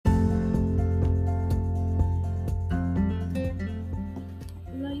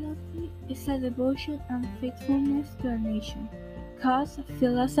is a devotion and faithfulness to a nation, cause,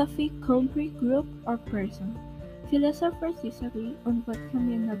 philosophy, country, group, or person. Philosophers disagree on what can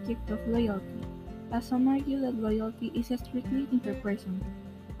be an object of loyalty, as some argue that loyalty is strictly interpersonal,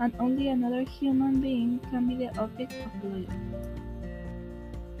 and only another human being can be the object of loyalty.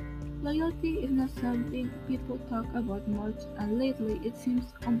 Loyalty is not something people talk about much, and lately it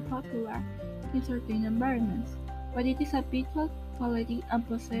seems unpopular in certain environments, but it is a vital quality and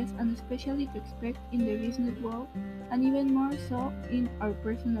possess and especially to expect in the business world and even more so in our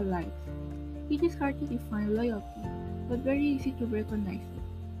personal lives. It is hard to define loyalty, but very easy to recognize it.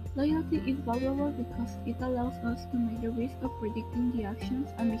 Loyalty is valuable because it allows us to make the risk of predicting the actions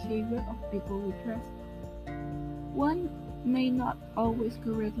and behavior of people we trust. One may not always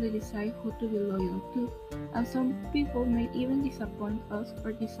correctly decide who to be loyal to, and some people may even disappoint us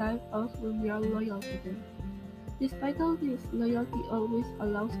or deceive us when we are loyal to them. Despite all this, loyalty always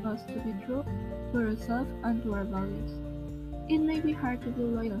allows us to be true to ourselves and to our values. It may be hard to be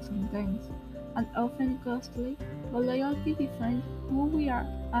loyal sometimes, and often costly, but loyalty defines who we are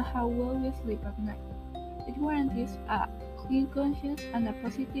and how well we sleep at night. It guarantees a clean conscience and a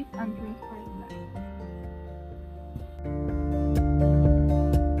positive and transparent life.